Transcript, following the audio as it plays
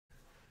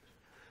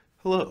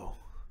Hello,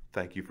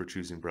 thank you for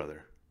choosing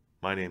Brother.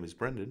 My name is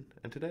Brendan,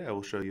 and today I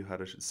will show you how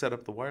to set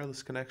up the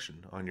wireless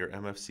connection on your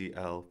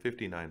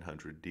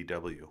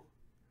MFCL5900DW.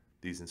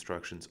 These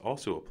instructions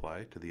also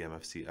apply to the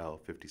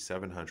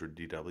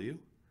MFCL5700DW,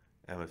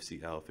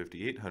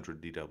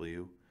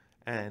 MFCL5800DW,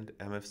 and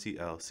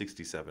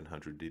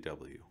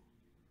MFCL6700DW.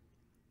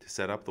 To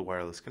set up the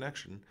wireless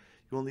connection,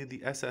 you will need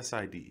the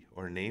SSID,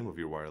 or name of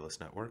your wireless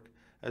network,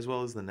 as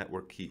well as the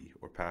network key,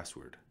 or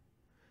password.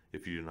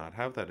 If you do not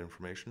have that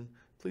information,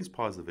 please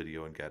pause the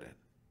video and get it.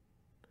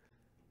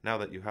 Now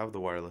that you have the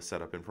wireless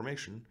setup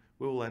information,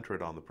 we will enter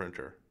it on the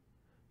printer.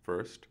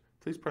 First,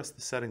 please press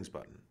the Settings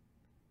button,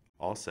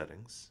 All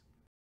Settings,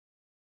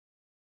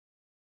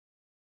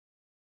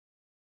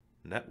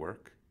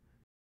 Network,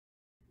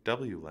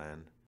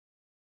 WLAN,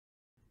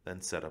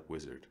 then Setup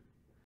Wizard.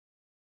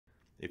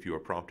 If you are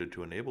prompted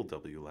to enable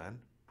WLAN,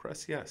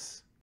 press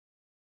Yes.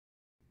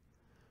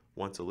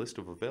 Once a list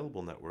of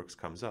available networks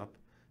comes up,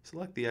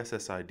 select the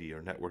SSID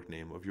or network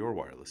name of your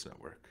wireless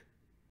network.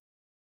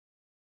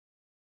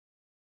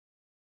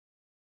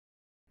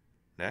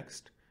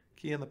 Next,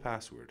 key in the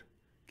password.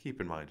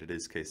 Keep in mind it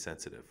is case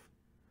sensitive.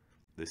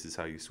 This is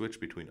how you switch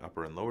between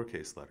upper and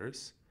lowercase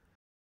letters.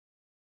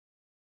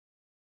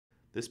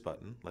 This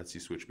button lets you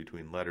switch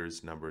between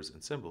letters, numbers,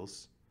 and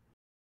symbols.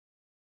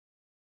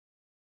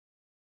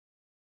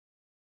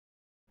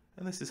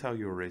 And this is how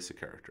you erase a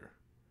character.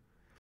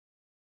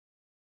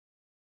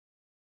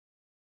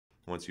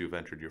 Once you have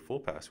entered your full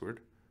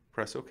password,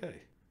 press OK.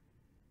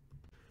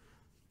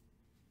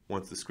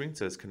 Once the screen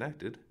says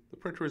connected, the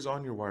printer is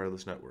on your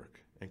wireless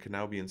network and can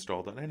now be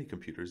installed on any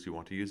computers you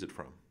want to use it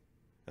from.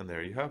 And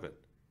there you have it.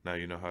 Now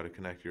you know how to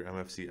connect your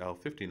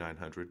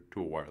MFCL5900 to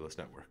a wireless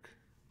network.